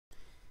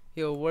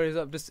Yo, what is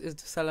up? This is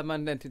the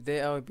Salamander, and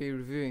today I will be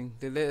reviewing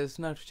the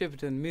latest Naruto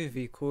Shippuden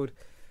movie called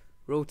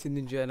Road to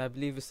Ninja, and I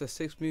believe it's the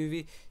sixth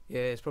movie. Yeah,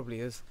 it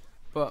probably is.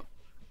 But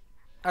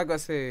I gotta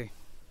say,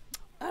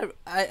 I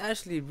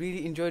actually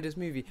really enjoyed this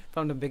movie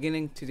from the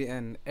beginning to the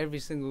end. Every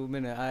single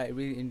minute, I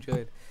really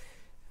enjoyed.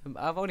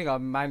 I've only got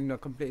minor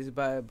complaints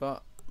about it,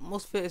 but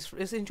most of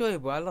it's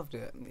enjoyable. I loved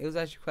it. It was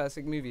actually quite a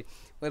sick movie.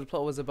 Where the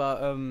plot was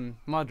about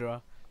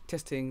Madara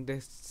testing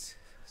this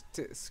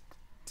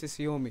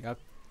Tsuyomi. I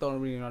don't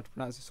really know how to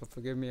pronounce it, so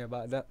forgive me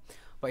about that.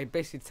 But he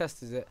basically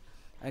tests it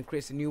and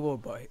creates a new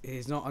world, but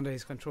it's not under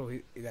his control.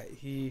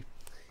 He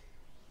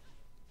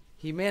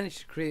managed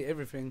to create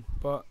everything,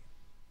 but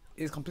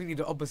it's completely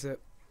the opposite.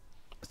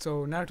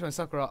 So Naruto and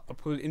Sakura are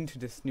pulled into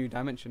this new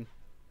dimension,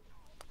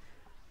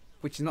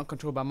 which is not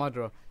controlled by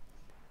Madara.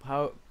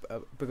 How?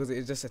 Because it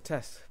is just a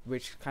test,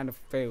 which kind of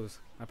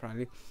fails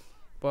apparently.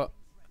 But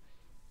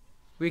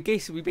we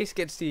basically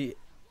get to see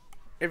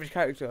every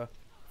character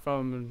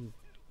from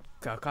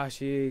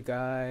Kakashi,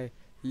 Guy,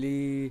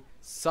 Lee,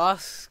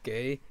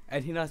 Sasuke,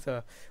 and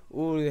Hinata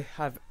all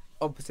have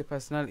opposite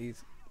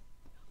personalities.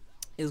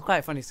 It's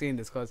quite funny seeing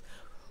this because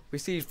we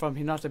see from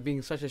Hinata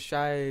being such a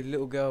shy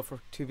little girl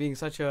to being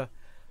such a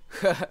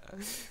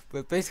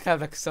but basically kind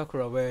of like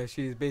Sakura, where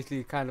she's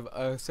basically kind of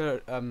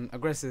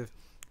aggressive.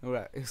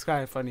 Alright, it's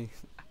kind of funny.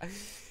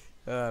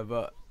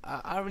 But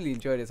I really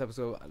enjoyed this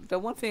episode. The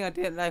one thing I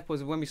didn't like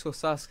was when we saw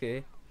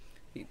Sasuke.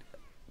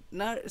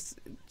 Now,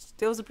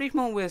 there was a brief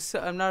moment where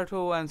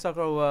Naruto and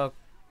Sakura were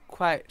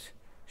quite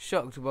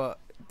shocked, but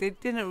they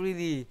didn't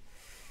really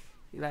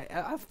like.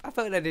 I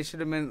felt like they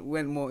should have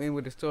went more in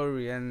with the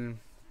story, and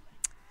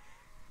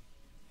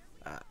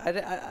I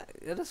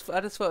just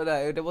felt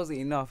that there wasn't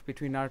enough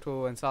between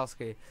Naruto and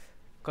Sasuke,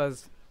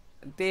 because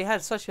they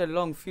had such a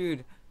long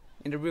feud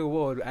in the real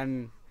world,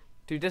 and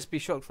to just be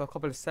shocked for a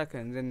couple of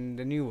seconds in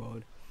the new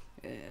world,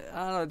 I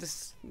don't know.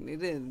 Just it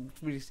didn't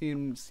really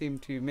seem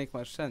to make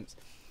much sense.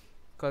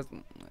 Cause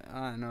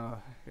I don't know,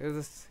 it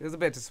was a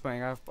bit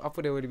disappointing. I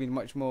thought there would have been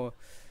much more,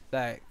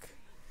 like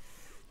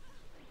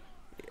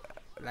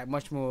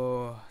much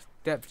more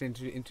depth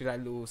into that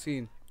little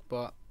scene.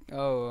 But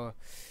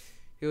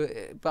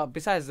but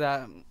besides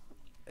that,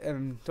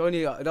 the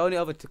only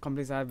other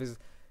complaints I have is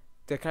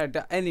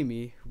the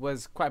enemy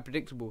was quite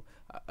predictable.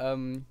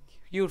 You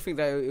would think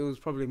that it was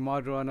probably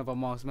Madara, another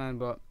masked man,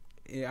 but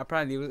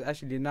apparently it was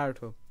actually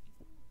Naruto.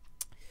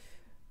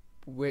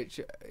 Which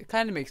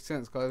kind of makes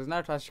sense because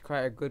Naruto's actually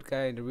quite a good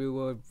guy in the real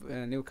world,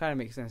 and it would kind of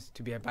make sense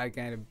to be a bad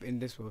guy in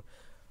this world.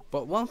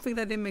 But one thing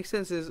that didn't make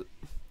sense is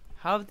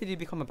how did he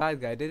become a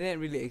bad guy? They didn't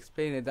really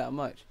explain it that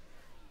much,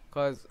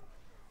 because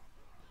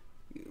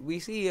we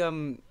see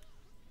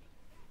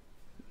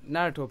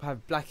Naruto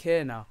have black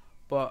hair now,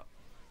 but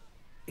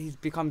he's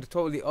become the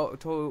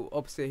total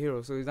opposite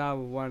hero. So he's now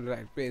one of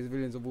the greatest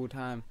villains of all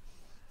time.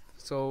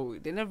 So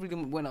they never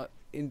really went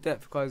in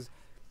depth, because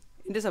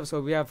in this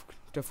episode we have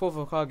the fourth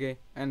Hokage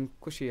and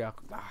Kushiya,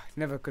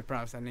 never could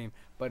pronounce that name,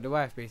 but the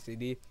wife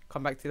basically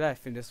come back to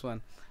life in this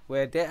one,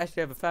 where they actually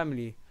have a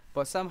family,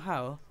 but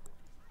somehow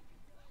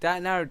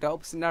that the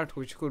opposite Naruto,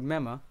 which is called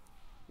Mema,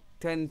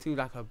 turned into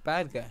like a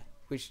bad guy,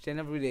 which they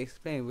never really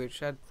explained,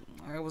 which I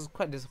was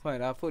quite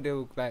disappointed. I thought they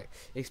would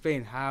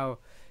explain how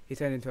he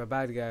turned into a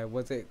bad guy.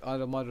 Was it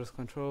under Madara's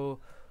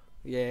control?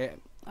 Yeah,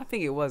 I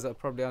think it was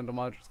probably under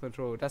Madara's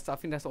control. I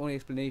think that's the only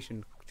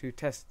explanation to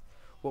test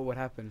what would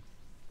happen.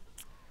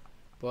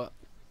 But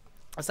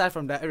aside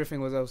from that, everything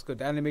was good.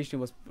 The animation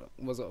was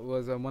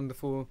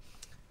wonderful,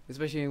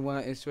 especially in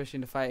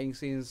the fighting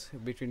scenes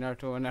between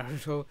Naruto and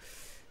Naruto.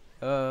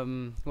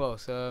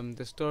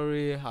 The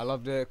story, I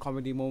loved the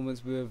comedy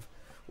moments with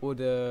all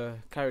the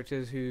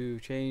characters who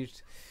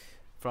changed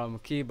from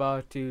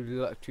Kiba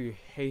to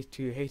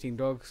hating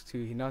dogs,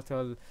 to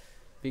Hinata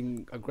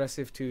being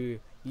aggressive, to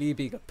Lee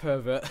being a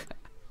pervert.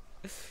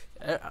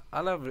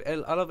 I love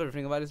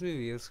everything about this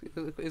movie. It's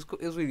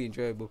really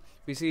enjoyable.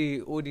 We see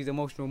all these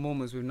emotional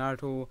moments with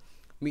Naruto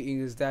meeting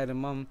his dad and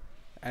mum,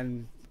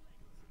 and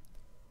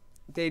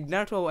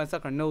Naruto and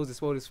Sakura knows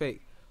this world is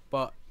fake,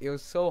 but it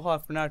was so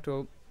hard for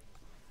Naruto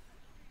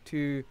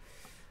to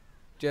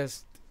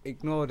just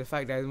ignore the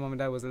fact that his mum and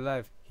dad was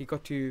alive. He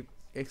got to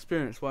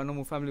experience what a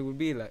normal family would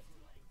be like.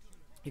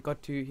 He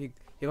got to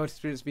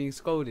experience being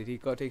scolded. He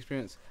got to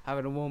experience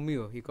having a warm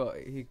meal. He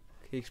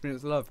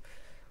experienced love.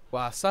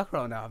 While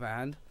Sakura, on the other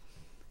hand,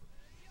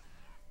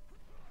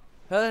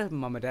 her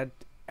mum and dad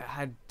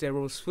had their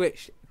roles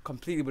switched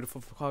completely with the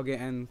fourth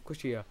Hokage and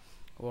Kushiya,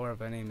 or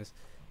whatever her name is.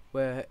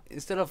 Where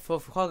instead of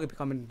fourth Hokage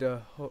becoming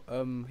the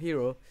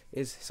hero,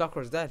 is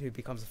Sakura's dad who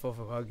becomes the fourth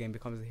Hokage and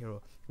becomes the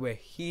hero. Where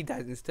he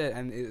dies instead,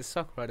 and it's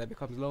Sakura that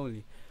becomes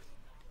lonely.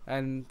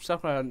 And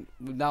Sakura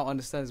now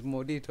understands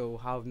more detail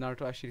how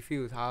Naruto actually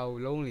feels, how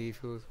lonely he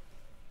feels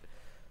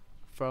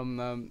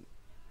from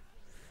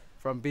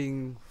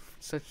being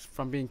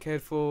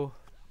cared for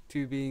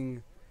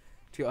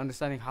to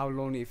understanding how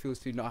lonely it feels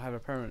to not have a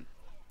parent.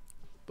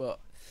 But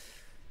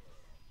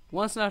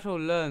once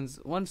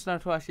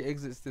Naruto actually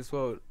exits this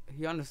world,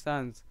 he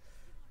understands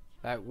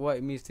what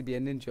it means to be a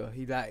ninja.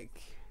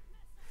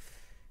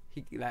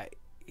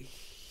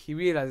 he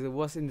realizes that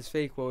what's in this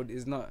fake world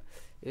is not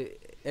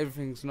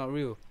everything's not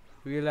real.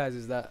 He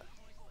realizes that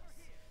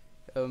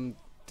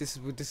this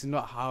is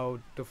not how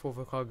the fourth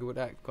Hokage would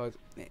act, because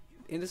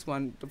in this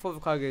one the fourth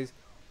Hokage is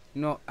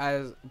not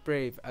as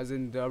brave as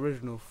in the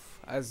original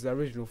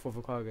fourth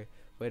Hokage,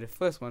 where the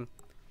first one,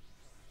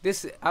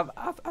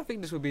 I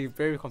think this would be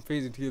very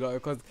confusing to you, like,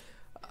 because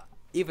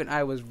even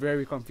I was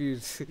very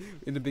confused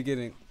in the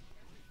beginning.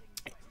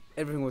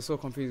 Everything was so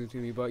confusing to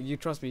me, but you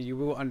trust me, you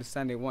will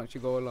understand it once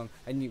you go along,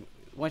 and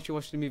once you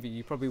watch the movie,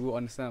 you probably will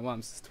understand what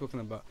I'm talking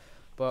about.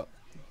 But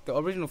the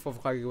original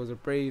fourth Hokage was a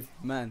brave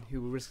man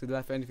who would risk his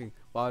life for anything,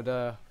 while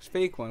the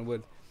fake one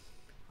would.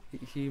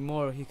 He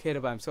cared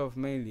about himself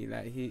mainly.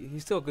 Like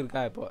he's still a good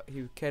guy, but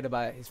he cared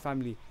about his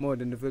family more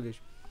than the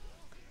village.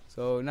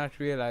 So now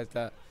to realize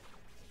that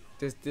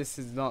this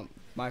is not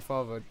my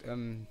father.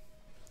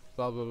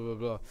 Blah blah blah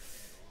blah.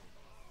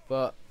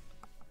 But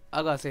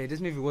I gotta say,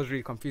 this movie was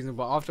really confusing.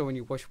 But after when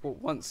you watch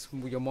once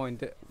you're more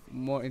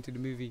into the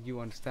movie, you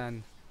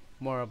understand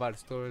more about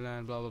the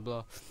storyline. Blah blah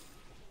blah.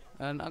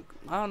 And I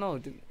don't know.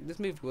 This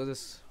movie was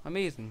just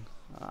amazing.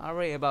 I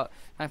rate it about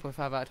 9.5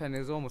 out of 10. It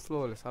was almost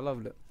flawless. I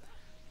loved it.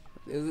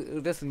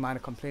 This is minor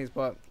complaints,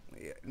 but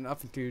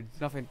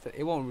nothing.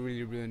 It won't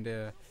really ruin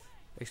the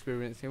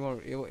experience.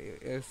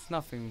 It's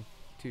nothing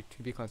to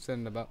be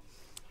concerned about.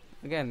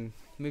 Again,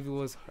 the movie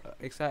was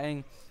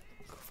exciting,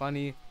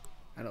 funny,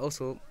 and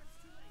also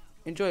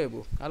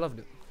enjoyable. I loved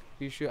it.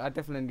 I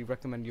definitely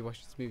recommend you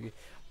watch this movie.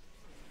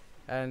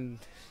 And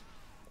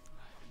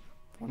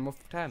one more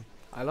time,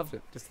 I loved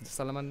it. This is the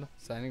Salamander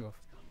signing off.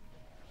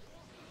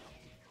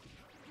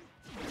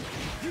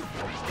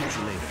 Catch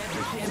you later.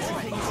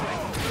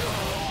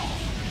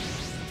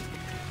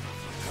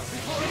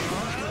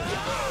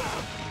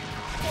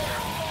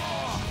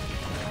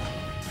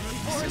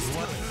 This is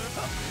what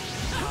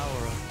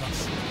power of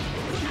Buster.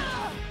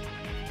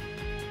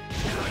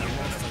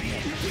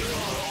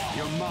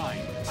 You're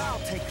mine. I'll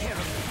take care of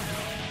you.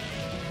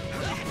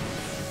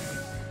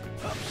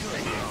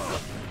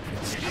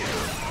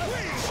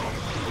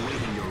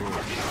 Awaiting your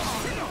order.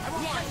 I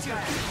want you.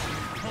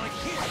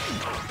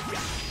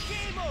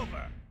 Game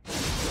over.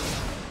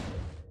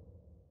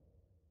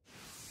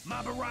 My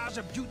barrage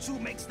of jutsu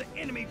makes the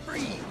enemy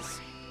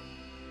freeze.